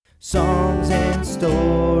Songs and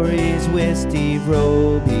Stories with Steve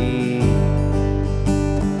Roby.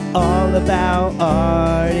 All about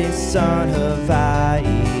artists on Hawaii.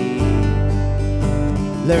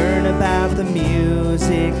 Learn about the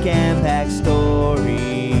music and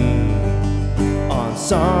backstory on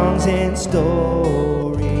Songs and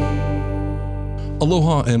Stories.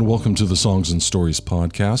 Aloha and welcome to the Songs and Stories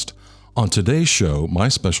podcast. On today's show, my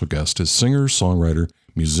special guest is singer, songwriter,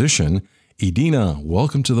 musician, Idina.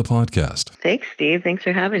 Welcome to the podcast. Thanks, Steve. Thanks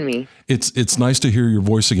for having me. It's nice to hear your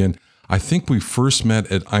voice again. I think we first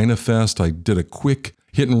met at Ina Fest. I did a quick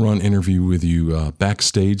hit and run interview with you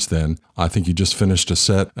backstage then. I think you just finished a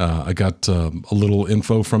set. I got a little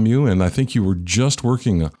info from you, and I think you were just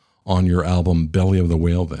working on your album Belly of the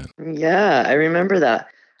Whale then. Yeah, I remember that.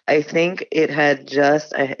 I think it had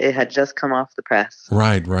just come off the press.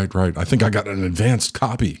 Right. I think I got an advanced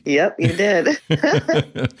copy. Yep, you did.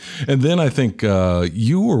 And then I think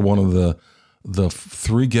you were one of the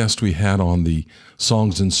three guests we had on the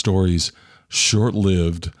Songs and Stories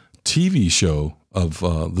short-lived TV show of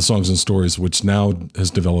the Songs and Stories, which now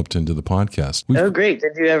has developed into the podcast. Oh, great.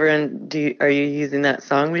 Did you ever, are you using that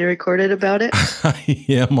song we recorded about it? I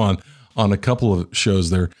am on a couple of shows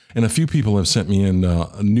there, and a few people have sent me in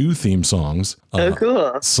new theme songs. Oh,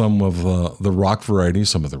 cool. Some of the rock variety,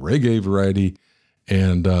 some of the reggae variety.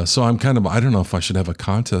 And so I'm I don't know if I should have a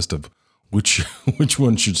contest of which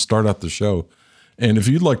one should start out the show. And if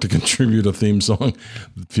you'd like to contribute a theme song,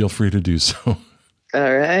 feel free to do so.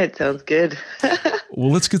 All right. Sounds good.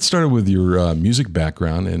 Well, let's get started with your music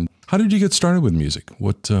background. And how did you get started with music?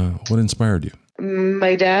 What inspired you?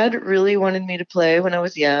 My dad really wanted me to play when I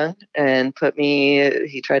was young and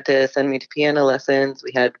he tried to send me to piano lessons.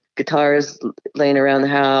 We had guitars laying around the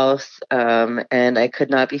house, and I could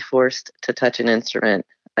not be forced to touch an instrument.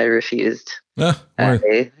 I refused. I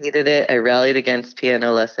hated it. I rallied against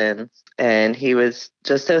piano lessons, and he was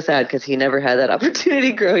just so sad because he never had that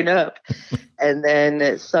opportunity growing up. And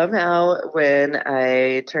then somehow when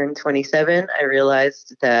I turned 27, I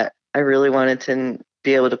realized that I really wanted to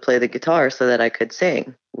be able to play the guitar so that I could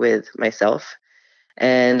sing with myself.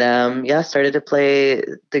 And started to play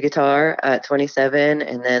the guitar at 27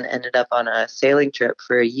 and then ended up on a sailing trip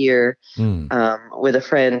for a year with a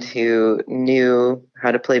friend who knew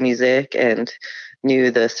how to play music and knew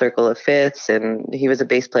the circle of fifths. And he was a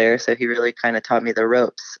bass player, so he really kind of taught me the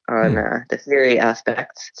ropes on the theory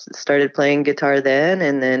aspects. Started playing guitar then,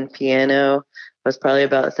 and then piano. I was probably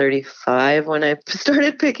about 35 when I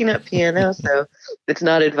started picking up piano, so it's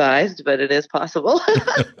not advised, but it is possible.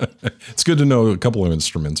 It's good to know a couple of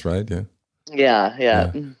instruments, right?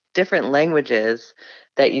 Yeah. Different languages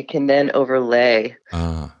that you can then overlay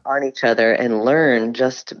on each other and learn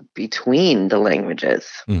just between the languages.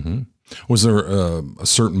 Mm-hmm. Was there a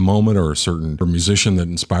certain moment or a certain musician that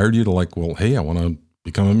inspired you to hey, I want to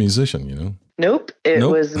become a musician, you know? Nope. It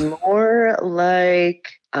was more like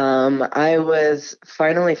I was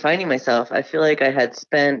finally finding myself. I feel like I had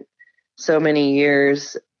spent so many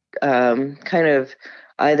years kind of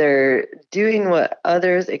either doing what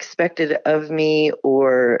others expected of me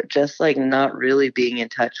or just not really being in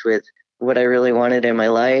touch with what I really wanted in my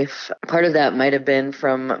life. Part of that might have been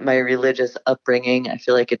from my religious upbringing. I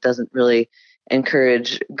feel like it doesn't really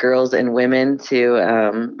encourage girls and women to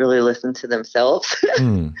really listen to themselves.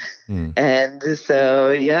 And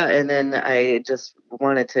so, and then I just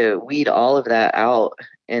wanted to weed all of that out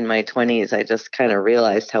in my 20s. I just kind of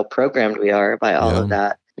realized how programmed we are by all of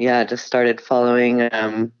that. Yeah, just started following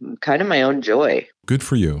kind of my own joy. Good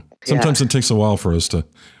for you. Sometimes it takes a while for us to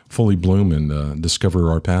fully bloom and discover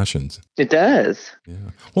our passions. It does. Yeah.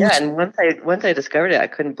 Well, and once I discovered it,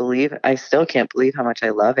 I still can't believe how much I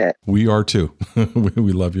love it. We are too.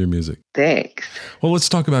 We love your music. Thanks. Well, let's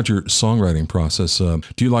talk about your songwriting process. Do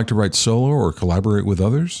you like to write solo or collaborate with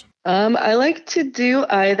others? I like to do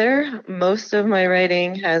either. Most of my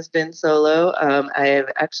writing has been solo. I have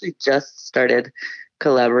actually just started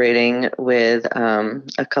collaborating with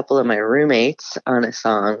a couple of my roommates on a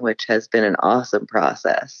song, which has been an awesome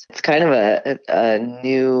process. It's kind of a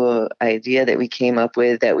new idea that we came up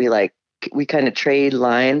with that we kind of trade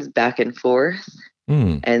lines back and forth.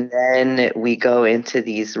 And then we go into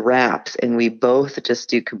these raps and we both just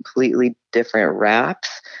do completely different raps,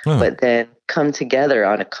 but then come together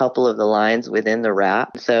on a couple of the lines within the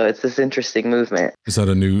rap. So it's this interesting movement. Is that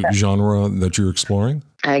a new genre that you're exploring?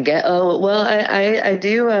 I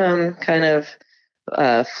do kind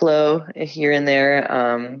of flow here and there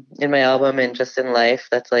in my album and just in life.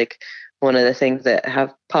 That's one of the things that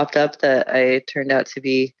have popped up that I turned out to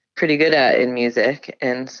be pretty good at in music,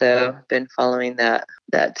 and so been following that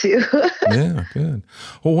too. Yeah, good.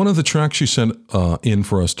 Well, one of the tracks you sent in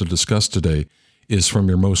for us to discuss today is from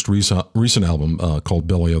your most recent album called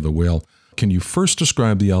Belly of the Whale. Can you first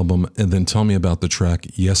describe the album and then tell me about the track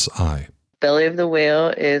Yes, I? Belly of the Whale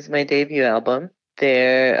is my debut album.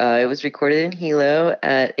 It was recorded in Hilo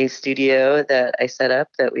at a studio that I set up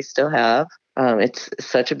that we still have. It's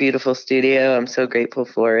such a beautiful studio. I'm so grateful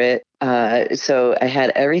for it. So I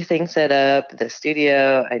had everything set up, the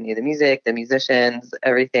studio, I knew the music, the musicians,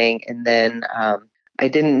 everything. And then I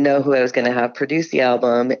didn't know who I was going to have produce the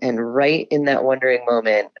album. And right in that wondering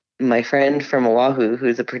moment, my friend from Oahu,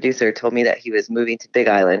 who's a producer, told me that he was moving to Big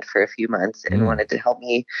Island for a few months and wanted to help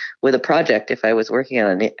me with a project if I was working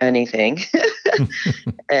on anything.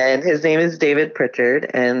 And his name is David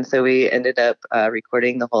Pritchard. And so we ended up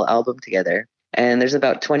recording the whole album together. And there's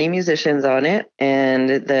about 20 musicians on it. And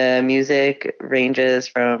the music ranges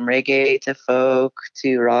from reggae to folk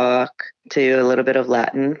to rock to a little bit of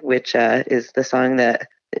Latin, which is the song that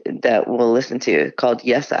we'll listen to, called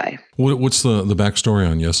Yes, I. What's the backstory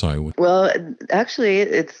on Yes, I? Well, actually,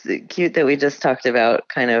 it's cute that we just talked about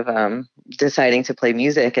kind of deciding to play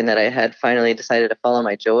music, and that I had finally decided to follow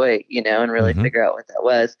my joy, and really figure out what that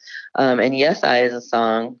was. And Yes, I is a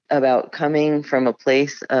song about coming from a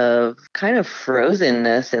place of kind of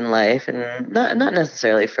frozenness in life, and not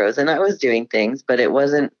necessarily frozen. I was doing things, but it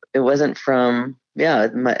wasn't from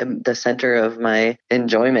the center of my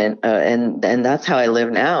enjoyment, and that's how I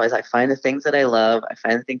live now. Is I find the things that I love, I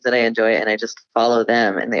find the things that I enjoy, and I just follow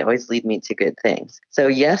them, and they always lead me to good things. So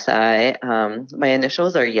Yes, I, my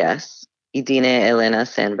initials are Yes, Idine Elena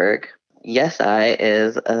Sandberg. Yes, I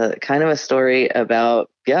is a kind of a story about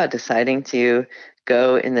deciding to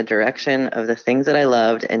go in the direction of the things that I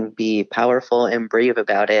loved and be powerful and brave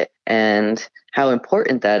about it, and how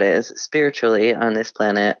important that is spiritually on this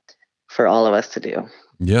planet for all of us to do.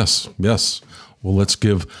 Yes. Well, let's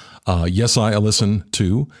give Yes, I a listen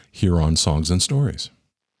to here on Songs and Stories.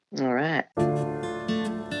 All right.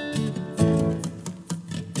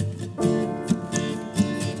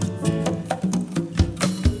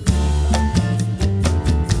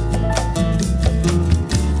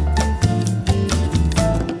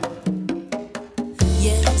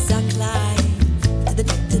 Yes, I climb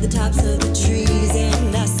to the tops of the trees,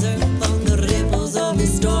 and I surf on the ripples of the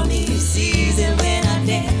stormy seas. And when I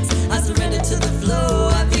dance, I surrender to the flow.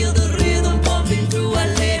 I feel the rhythm pumping through. I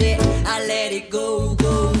let it go,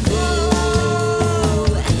 go, go.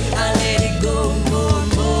 I let it go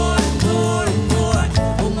more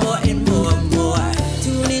and more.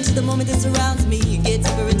 Tune into the moment that surrounds me. Get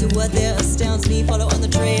deeper into what there astounds me. Follow on the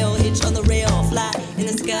trail, hitch on the rail, fly in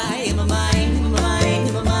the sky. In my mind,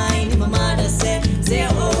 I said,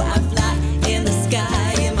 oh, I fly in the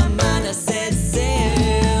sky. In my mind, I said,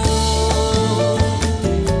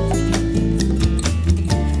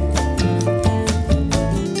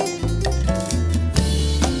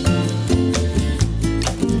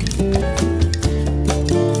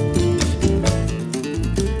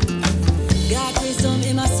 God wisdom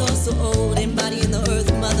in my soul so old, embodying the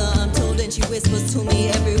earth mother, I'm told, and she whispers to me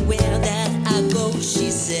everywhere that I go. She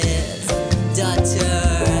says, daughter,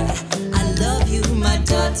 I love you, my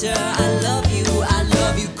daughter, I love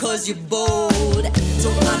you, cause you're bold. So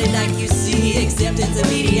body like you see, acceptance and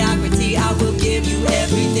mediocrity, I will give you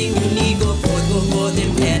everything you need. Go forth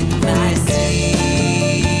and plant my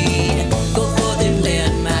seed. Go forth and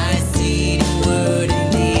plant my seed, word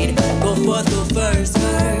and deed. Go forth, go first.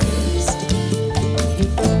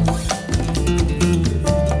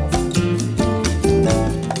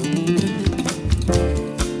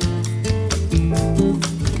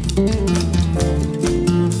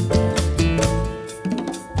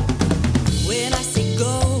 When I say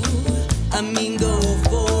go, I mean go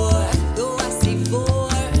forth. Though I say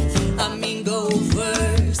forth, I mean go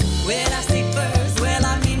first. When I say first, well,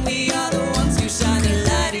 I mean we are the ones who shine the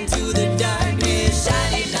light into the darkness,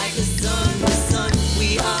 shining like the sun.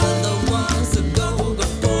 We are the ones who go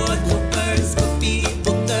forth, go first, go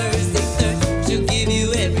people thirsty, thirst to give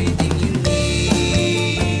you everything you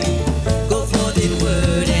need. Go forth in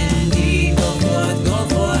word and deed. Go forth, go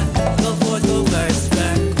first.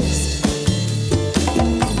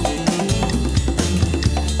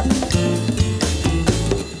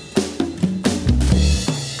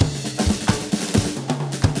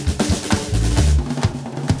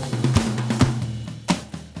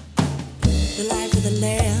 The life of the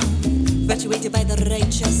land, perpetuated by the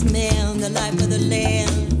righteous man. The life of the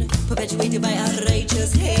land, perpetuated by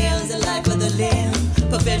outrageous hands. The life of the land,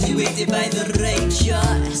 perpetuated by the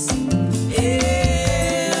righteous.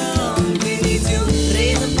 And we need to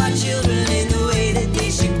raise up our children in the way that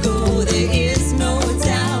they should go.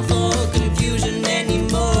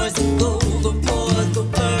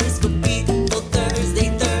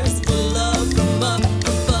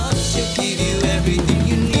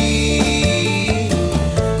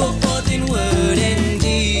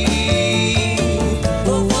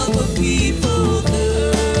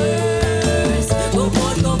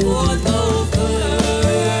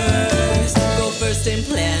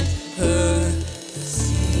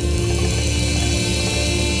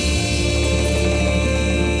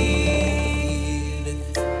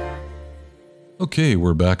 Okay,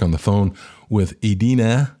 we're back on the phone with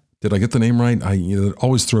Idina. Did I get the name right? It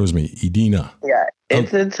always throws me. Idina. Yeah,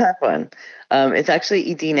 it's a tough one. It's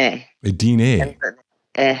actually Idine. Idina. And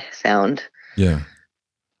the sound. Yeah.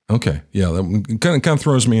 Okay. Yeah, that kind of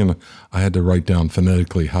throws me, and I had to write down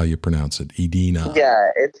phonetically how you pronounce it. Idina. Yeah,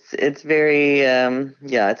 it's very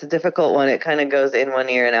it's a difficult one. It kind of goes in one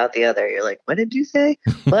ear and out the other. You're like, what did you say?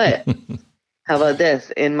 But how about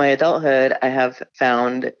this? In my adulthood, I have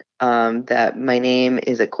found that my name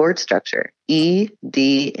is a chord structure: E,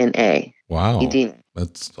 D, and A. Wow. Idina.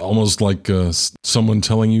 That's almost like someone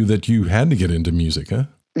telling you that you had to get into music, huh?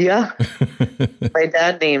 Yeah. My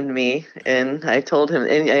dad named me, and I told him,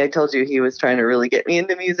 and I told you he was trying to really get me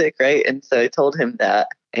into music, right? And so I told him that,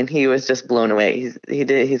 and he was just blown away.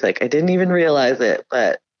 He's like, I didn't even realize it,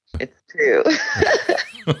 but it's true.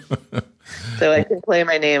 So I can play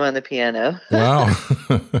my name on the piano. Wow.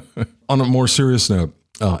 On a more serious note,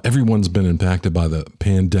 everyone's been impacted by the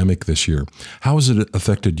pandemic this year. How has it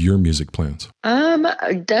affected your music plans?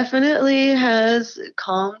 Definitely has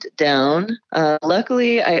calmed down.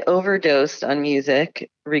 Luckily, I overdosed on music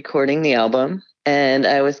recording the album, and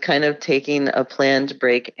I was kind of taking a planned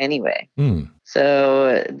break anyway.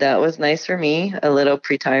 So that was nice for me, a little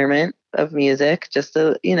retirement of music, just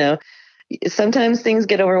to, sometimes things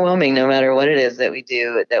get overwhelming no matter what it is that we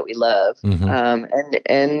do that we love.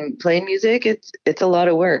 And playing music, it's a lot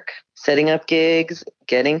of work. Setting up gigs,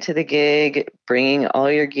 getting to the gig, bringing all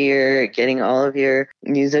your gear, getting all of your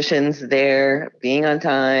musicians there, being on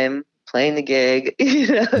time, playing the gig,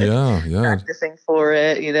 practicing for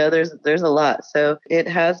it. There's a lot. So it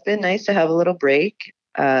has been nice to have a little break.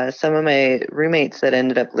 Some of my roommates that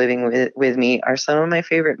ended up living with me are some of my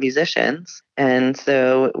favorite musicians. And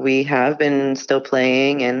so we have been still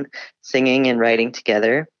playing and singing and writing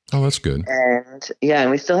together. Oh, that's good. And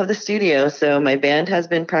we still have the studio. So my band has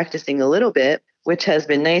been practicing a little bit, which has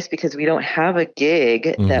been nice because we don't have a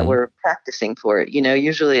gig that we're practicing for.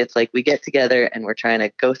 Usually it's like we get together and we're trying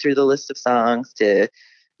to go through the list of songs to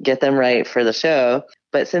get them right for the show.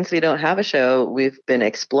 But since we don't have a show, we've been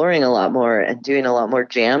exploring a lot more and doing a lot more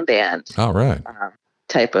jam band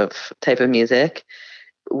type of music.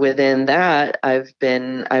 Within that, I've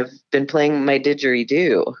been playing my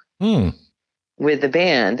didgeridoo with the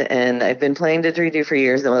band, and I've been playing didgeridoo for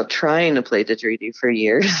years. And trying to play didgeridoo for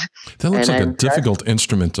years. That looks like a difficult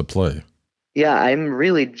instrument to play. Yeah, I'm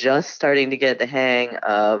really just starting to get the hang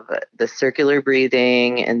of the circular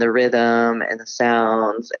breathing and the rhythm and the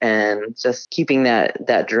sounds and just keeping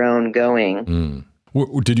that drone going.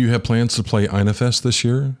 Did you have plans to play Einafest this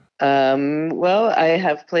year? Well, I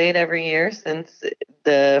have played every year since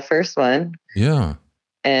the first one. Yeah.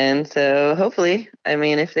 And so hopefully,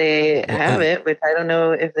 if they have it, which I don't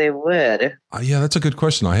know if they would. Yeah, that's a good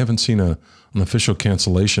question. I haven't seen an official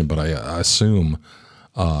cancellation, but I assume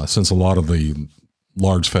since a lot of the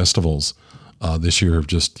large festivals this year have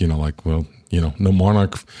just, no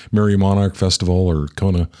Merry Monarch Festival or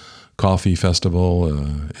Kona Coffee Festival.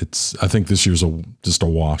 I think this year's just a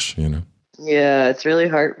wash, Yeah, it's really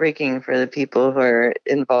heartbreaking for the people who are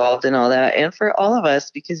involved in all that, and for all of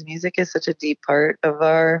us, because music is such a deep part of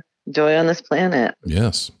our joy on this planet.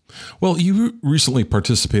 Yes. Well, you recently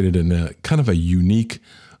participated in a kind of a unique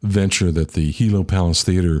venture that the Hilo Palace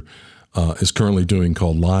Theater is currently doing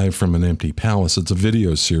called Live from an Empty Palace. It's a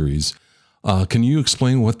video series. Can you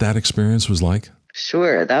explain what that experience was like?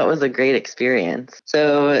 Sure, that was a great experience.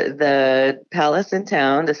 So the palace in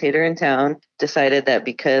town, the theater in town, decided that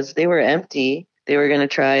because they were empty, they were going to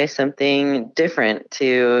try something different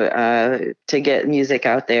to get music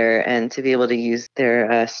out there and to be able to use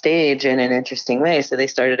their stage in an interesting way. So they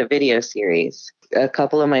started a video series. A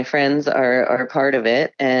couple of my friends are part of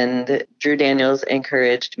it, and Drew Daniels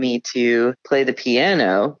encouraged me to play the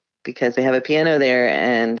piano because they have a piano there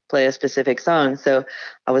and play a specific song. So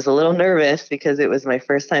I was a little nervous because it was my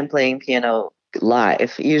first time playing piano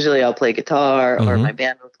live. Usually I'll play guitar or my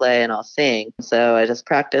band will play and I'll sing. So I just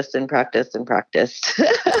practiced and practiced and practiced.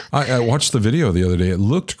 I watched the video the other day. It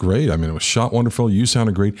looked great. It was shot wonderful. You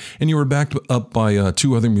sounded great. And you were backed up by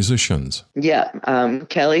two other musicians. Yeah.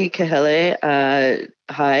 Kelly Kahele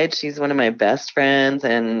Hyde, she's one of my best friends,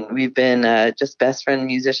 and we've been just best friend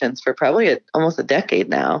musicians for probably almost a decade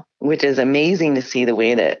now, which is amazing to see the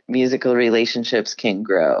way that musical relationships can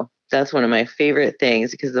grow. That's one of my favorite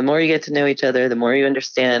things, because the more you get to know each other, the more you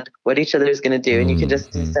understand what each other is going to do, and you can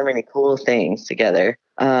just do so many cool things together.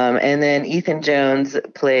 And then Ethan Jones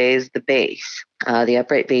plays the bass, the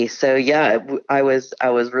upright bass. So yeah, I was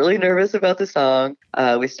really nervous about the song.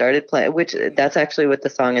 We started playing, which that's actually what the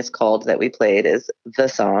song is called that we played, is The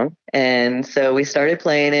Song. And so we started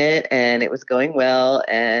playing it, and it was going well,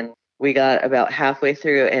 and we got about halfway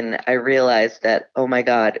through and I realized that, oh my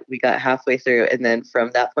God, we got halfway through. And then from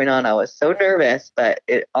that point on, I was so nervous, but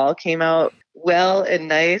it all came out well and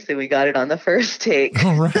nice. And we got it on the first take.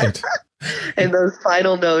 All right. And those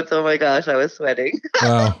final notes, oh my gosh, I was sweating.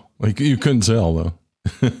 Wow. Like you couldn't tell though.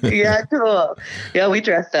 Yeah, cool. Yeah, we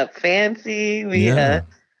dressed up fancy. We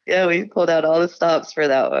pulled out all the stops for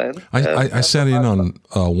that one. I sat in on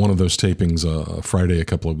one of those tapings Friday a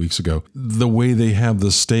couple of weeks ago. The way they have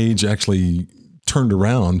the stage actually turned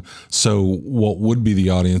around, so what would be the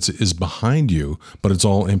audience is behind you, but it's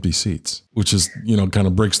all empty seats, which is, kind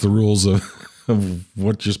of breaks the rules of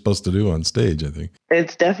what you're supposed to do on stage, I think.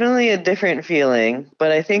 It's definitely a different feeling,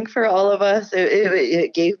 but I think for all of us,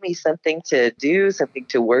 it gave me something to do, something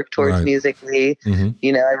to work towards Right. musically.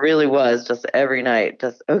 Mm-hmm. I really was just every night,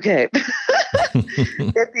 just, okay,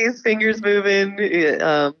 get these fingers moving.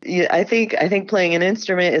 I think playing an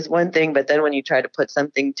instrument is one thing, but then when you try to put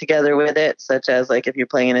something together with it, such as like if you're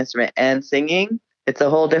playing an instrument and singing, it's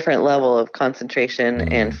a whole different level of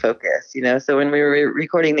concentration and focus, So when we were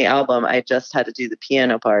recording the album, I just had to do the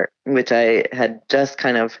piano part, which I had just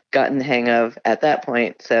kind of gotten the hang of at that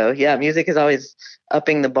point. So yeah, music is always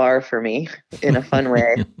upping the bar for me in a fun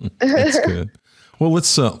way. That's good. Well,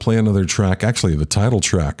 let's play another track, actually the title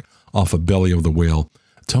track off of Belly of the Whale.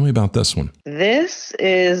 Tell me about this one. This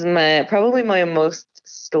is probably my most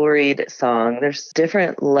storied song. There's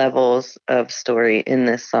different levels of story in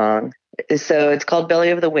this song. So it's called Belly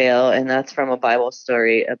of the Whale, and that's from a Bible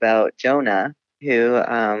story about Jonah, who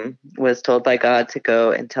was told by God to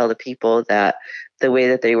go and tell the people that the way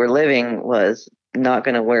that they were living was not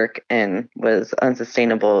going to work and was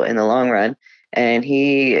unsustainable in the long run. And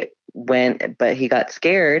he went, but he got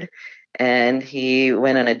scared, and he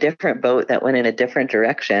went on a different boat that went in a different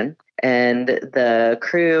direction. And the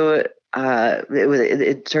crew,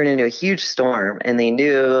 it turned into a huge storm, and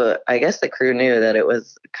I guess the crew knew that it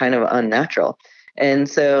was kind of unnatural. And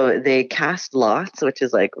so they cast lots, which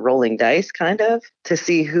is like rolling dice kind of, to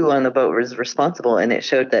see who on the boat was responsible. And it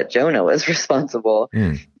showed that Jonah was responsible.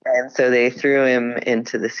 And so they threw him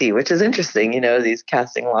into the sea, which is interesting, these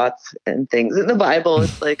casting lots and things in the Bible.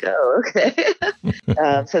 It's like, oh, okay.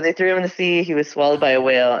 So they threw him in the sea. He was swallowed by a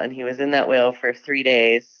whale, and he was in that whale for 3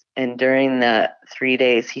 days. And during that 3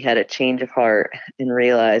 days, he had a change of heart and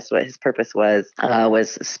realized what his purpose was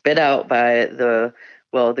spit out by the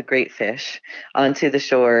great fish onto the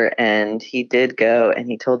shore. And he did go and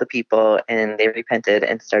he told the people, and they repented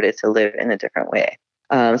and started to live in a different way.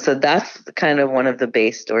 So that's kind of one of the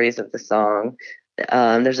base stories of the song.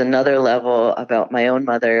 There's another level about my own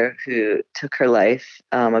mother who took her life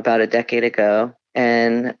about a decade ago.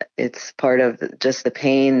 And it's part of just the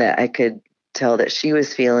pain that I could tell that she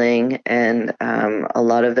was feeling, and a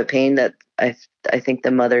lot of the pain that I think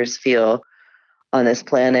the mothers feel on this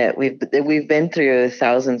planet. We've been through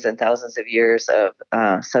thousands and thousands of years of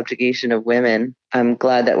subjugation of women. I'm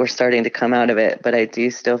glad that we're starting to come out of it, but I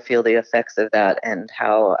do still feel the effects of that, and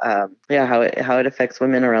how it affects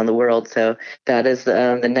women around the world. So that is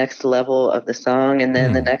the next level of the song, and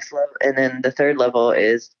then the next level, and then the third level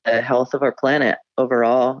is the health of our planet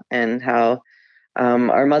overall, and how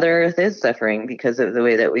our Mother Earth is suffering because of the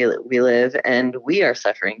way that we live, and we are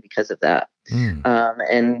suffering because of that.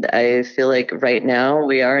 And I feel like right now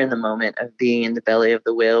we are in the moment of being in the belly of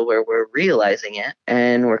the whale, where we're realizing it,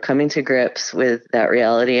 and we're coming to grips with that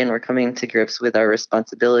reality, and we're coming to grips with our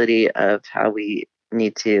responsibility of how we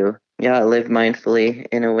need to live mindfully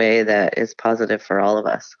in a way that is positive for all of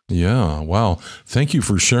us. Yeah. Wow. Thank you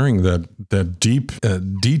for sharing that deep,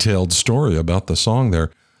 detailed story about the song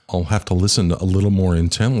there. I'll have to listen a little more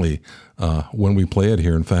intently when we play it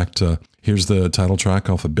here. In fact, here's the title track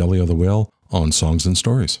off of Belly of the Whale on Songs and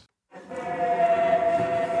Stories.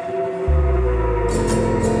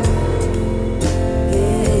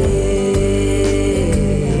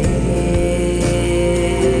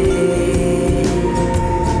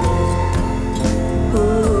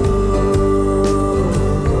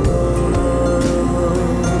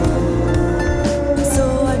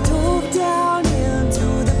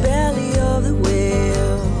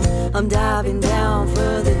 I'm diving down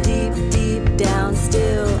further, deep, deep down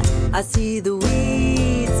still. I see the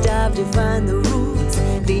weeds, dive to find the roots.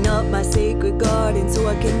 Clean up my sacred garden so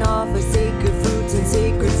I can offer sacred fruits. And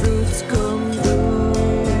sacred fruits come through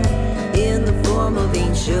in the form of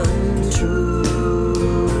ancient truth.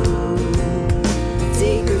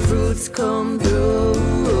 Sacred fruits come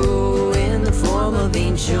through in the form of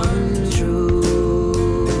ancient truth.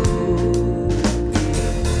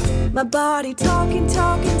 My body talking,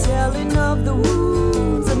 telling of the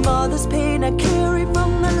wounds, a mother's pain I carry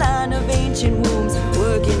from the line of ancient wombs.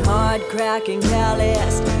 Working hard, cracking,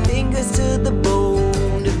 calloused, fingers fingers to the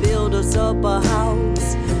bone to build us up a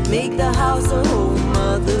house, make the house a home,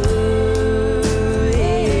 mother.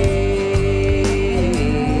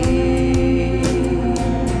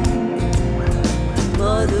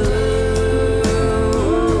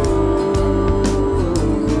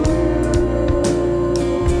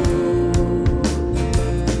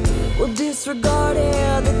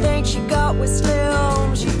 Disregarded the things she got was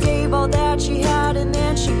slim. She gave all that she had, and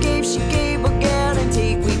then she gave again. And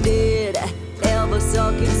take we did ever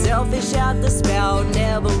sucking selfish at the spout.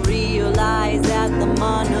 Never realized that the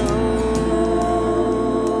mono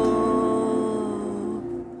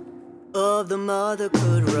of the mother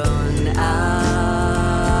could run out.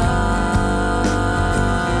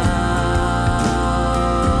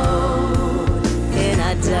 And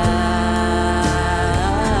I died.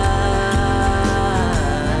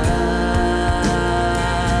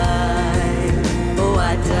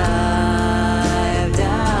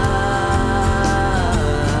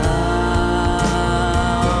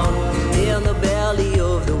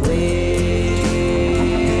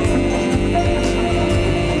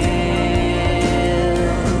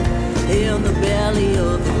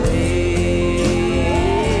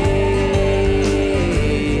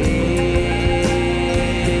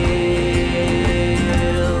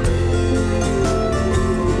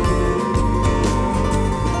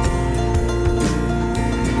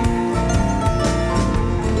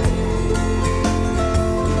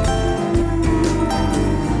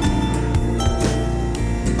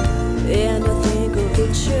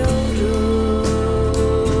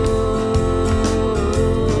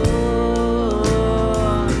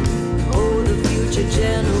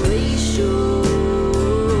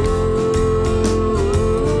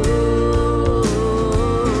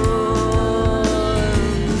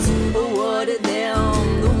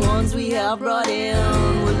 Brought in,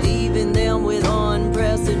 we're leaving them with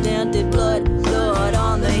unprecedented blood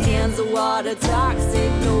on the hands of water, toxic,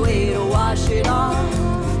 no way to wash it off.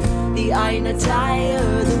 The Aina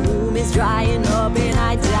tire, the womb is drying up, and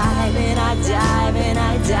I dive, and I dive, and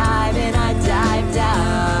I dive, and I dive down.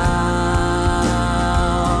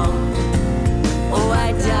 Oh,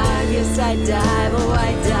 I dive, yes I dive, oh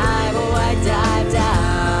I dive, oh I dive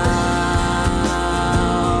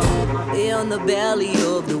down in the belly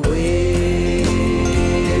of the whale.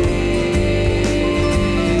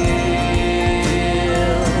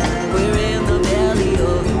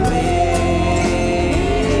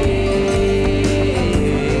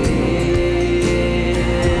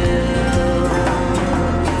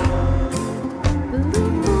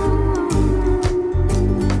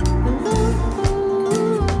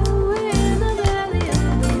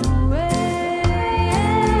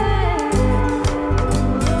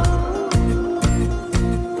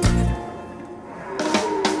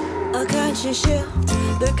 Shift,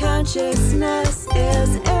 the consciousness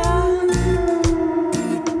is in.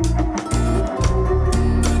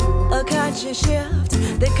 A conscious shift,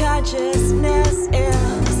 the consciousness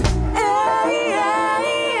is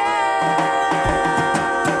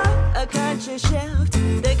a conscious shift,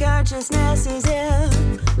 the consciousness is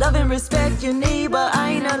in. Love and respect your neighbor,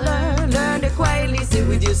 I not learn to quietly sit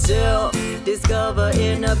with yourself. Discover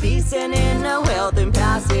inner peace and inner wealth and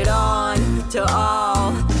pass it on to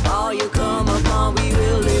all you come upon. We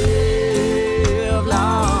will live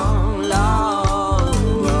long, long.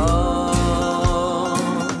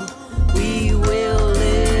 We will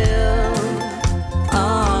live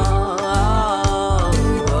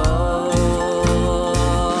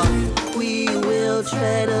we will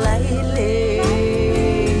tread lightly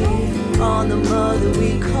on the mother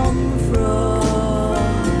we come from.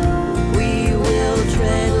 We will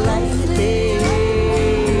tread lightly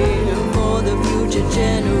for the future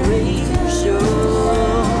generations.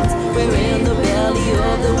 We're in the belly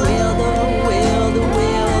of the whale, the whale, the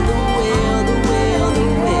whale, the whale, the whale, the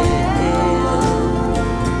whale.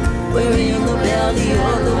 We're in the belly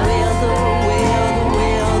of the whale, the whale, the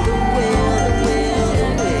whale, the whale, the whale, the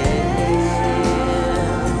whale.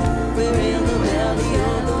 We're in the belly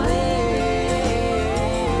of the whale. We're in the belly of the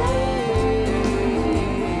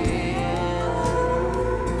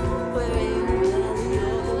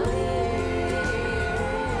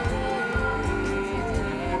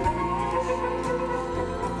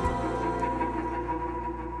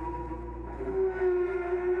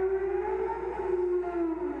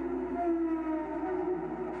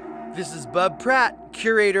This is Bub Pratt,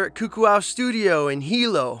 curator at Kukuau Studio in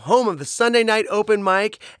Hilo, home of the Sunday Night Open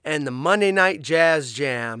Mic and the Monday Night Jazz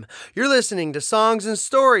Jam. You're listening to Songs and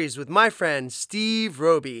Stories with my friend Steve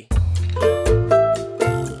Roby.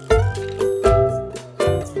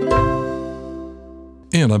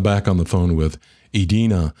 And I'm back on the phone with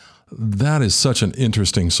Idina That is such an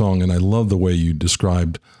interesting song, and I love the way you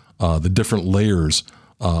described the different layers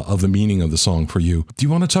of the meaning of the song for you. Do you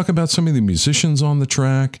want to talk about some of the musicians on the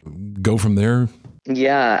track? Go from there?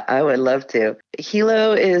 Yeah, I would love to.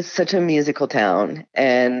 Hilo is such a musical town,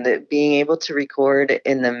 and being able to record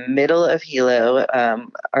in the middle of Hilo,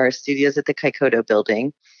 our studios at the Kaikoto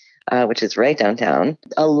building, which is right downtown.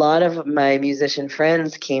 A lot of my musician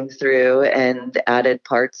friends came through and added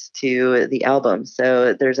parts to the album.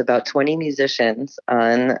 So there's about 20 musicians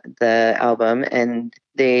on the album, and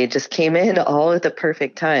they just came in all at the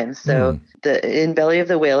perfect time. So in Belly of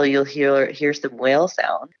the Whale, you'll hear some whale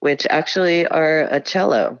sound, which actually are a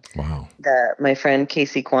cello. Wow. That my friend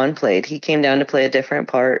Casey Kwan played. He came down to play a different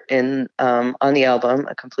part in on the album,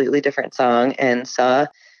 a completely different song, and saw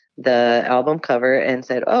the album cover and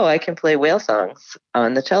said, "Oh, I can play whale songs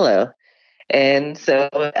on the cello." And so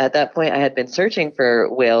at that point, I had been searching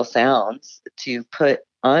for whale sounds to put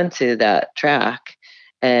onto that track.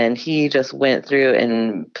 And he just went through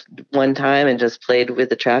and one time and just played with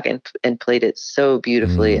the track and played it so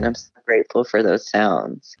beautifully. And I'm so grateful for those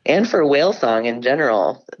sounds and for whale song in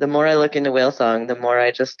general. The more I look into whale song, the more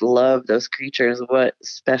I just love those creatures. What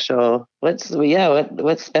special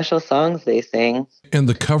songs they sing. And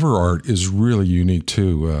the cover art is really unique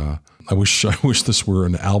too. I wish this were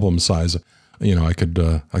an album size. I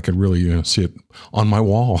could really see it on my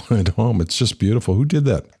wall at home. It's just beautiful. Who did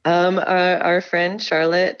that? Our friend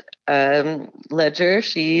Charlotte Ledger.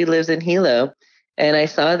 She lives in Hilo, and I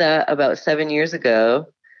saw that about 7 years ago.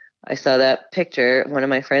 I saw that picture. One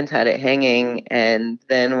of my friends had it hanging, and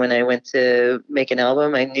then when I went to make an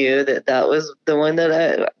album, I knew that was the one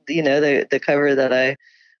that the cover that I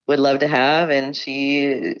would love to have. And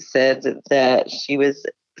she said that she was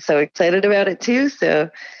so excited about it too.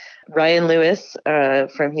 So Ryan Lewis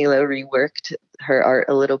from Hilo reworked her art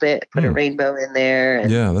a little bit, put a rainbow in there.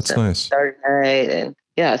 And yeah, that's nice. Starry Night, and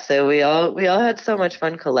yeah, so we all had so much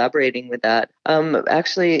fun collaborating with that.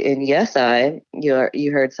 Actually, in Yes I,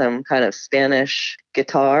 you heard some kind of Spanish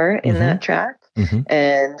guitar in that track,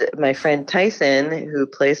 and my friend Tyson, who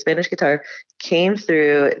plays Spanish guitar, came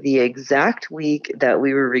through the exact week that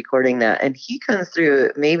we were recording that, and he comes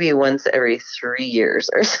through maybe once every 3 years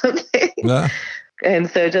or something. Yeah.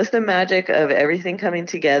 And so just the magic of everything coming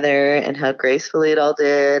together and how gracefully it all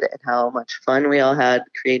did and how much fun we all had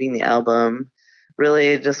creating the album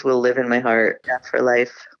really just will live in my heart for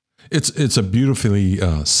life. It's a beautifully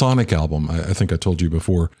sonic album. I think I told you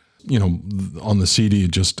before, on the CD,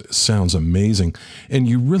 it just sounds amazing. And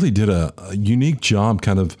you really did a unique job,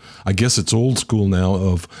 kind of, I guess it's old school now,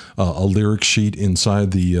 of a lyric sheet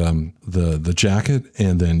inside the jacket.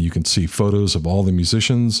 And then you can see photos of all the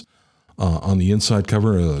musicians on the inside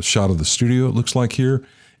cover, a shot of the studio, it looks like here,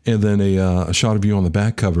 and then a shot of you on the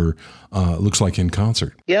back cover, looks like in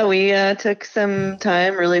concert. Yeah, we took some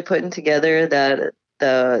time really putting together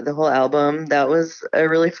the whole album. That was a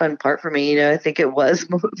really fun part for me. I think it was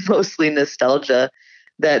mostly nostalgia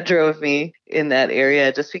that drove me in that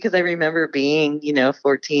area, just because I remember being,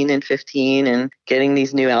 14 and 15 and getting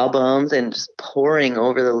these new albums and just poring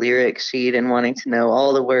over the lyric sheet and wanting to know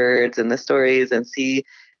all the words and the stories and see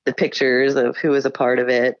the pictures of who was a part of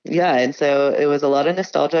it. Yeah. And so it was a lot of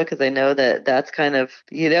nostalgia because I know that's kind of,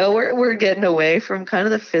 we're getting away from kind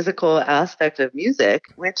of the physical aspect of music,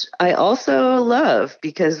 which I also love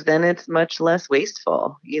because then it's much less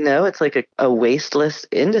wasteful. It's like a wasteless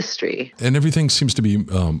industry. And everything seems to be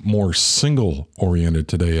more single oriented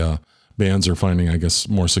today. Bands are finding, I guess,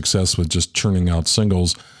 more success with just churning out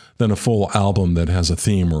singles than a full album that has a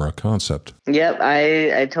theme or a concept. Yep,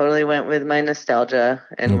 I totally went with my nostalgia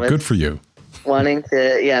and was good for you. Wanting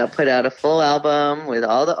to put out a full album with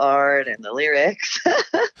all the art and the lyrics.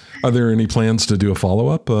 Are there any plans to do a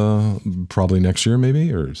follow-up probably next year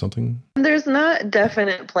maybe or something? There's not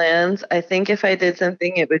definite plans. I think if I did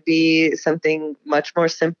something, it would be something much more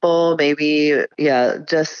simple, maybe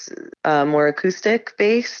just more acoustic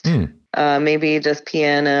based. Maybe just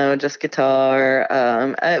piano, just guitar.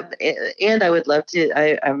 And I would love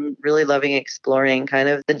to, I'm really loving exploring kind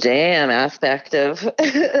of the jam aspect of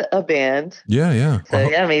a band. Yeah. So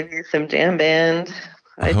maybe some jam band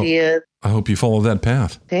ideas. I hope you follow that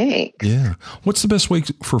path. Thanks. Yeah. What's the best way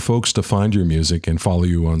for folks to find your music and follow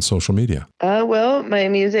you on social media? Well, my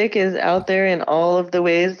music is out there in all of the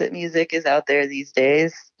ways that music is out there these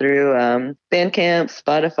days through Bandcamp,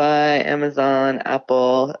 Spotify, Amazon,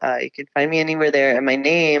 Apple. You can find me anywhere there. And my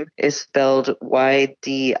name is spelled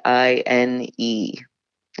Ydine.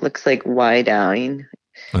 Looks like Ydine.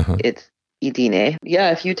 It's Idine.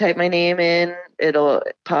 Yeah, if you type my name in it'll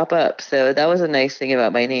pop up. So that was a nice thing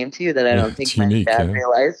about my name too, that I don't think it's my unique, dad yeah.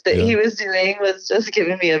 realized that Yeah. he was doing, was just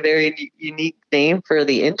giving me a very unique name for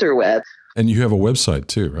the interweb. And you have a website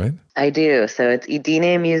too, right? I do. So it's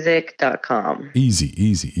idinemusic.com.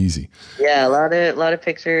 Easy. Yeah, a lot of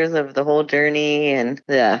pictures of the whole journey, and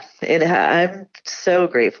yeah, I'm so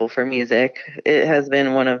grateful for music. It has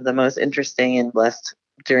been one of the most interesting and blessed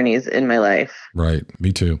journeys in my life. Right.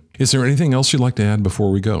 Me too. Is there anything else you'd like to add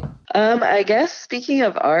before we go? I guess speaking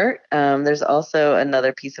of art, there's also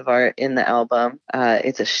another piece of art in the album.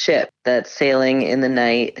 It's a ship that's sailing in the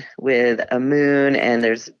night with a moon, and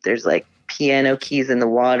there's like piano keys in the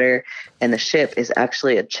water, and the ship is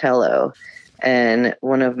actually a cello. And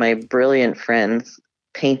one of my brilliant friends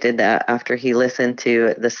painted that after he listened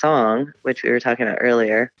to the song, which we were talking about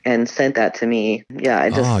earlier, and sent that to me.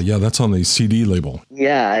 Yeah, yeah, that's on the CD label.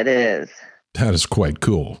 Yeah, it is. That is quite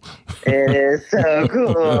cool. It is so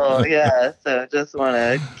cool. Yeah. So just want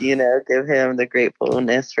to, give him the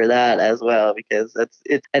gratefulness for that as well, because that's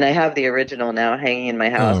it. And I have the original now hanging in my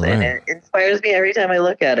house, Oh, and right. it inspires me every time I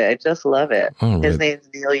look at it. I just love it. All His right. name's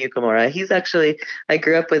Neil Yukamura. I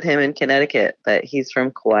grew up with him in Connecticut, but he's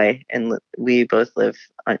from Kauai, and we both live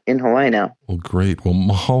in Hawaii now. Well, great. Well,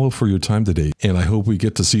 mahalo for your time today. And I hope we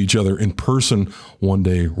get to see each other in person one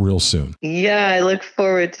day real soon. Yeah, I look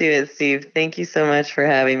forward to it, Steve. Thank you so much for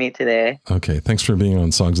having me today. Okay. Thanks for being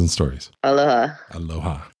on Songs and Stories. Aloha.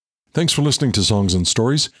 Aloha. Thanks for listening to Songs and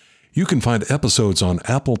Stories. You can find episodes on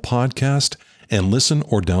Apple Podcast and listen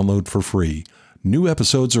or download for free. New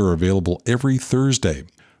episodes are available every Thursday.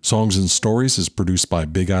 Songs and Stories is produced by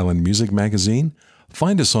Big Island Music Magazine.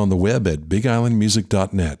 Find us on the web at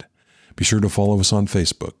bigislandmusic.net. Be sure to follow us on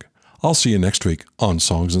Facebook. I'll see you next week on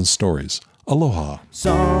Songs and Stories. Aloha.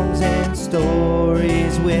 Songs and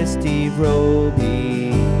stories with Steve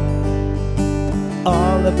Roby.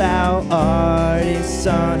 All about artists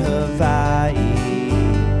on Hawaii.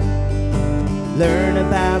 Learn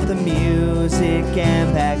about the music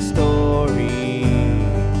and backstory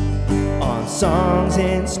on Songs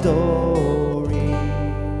and Stories.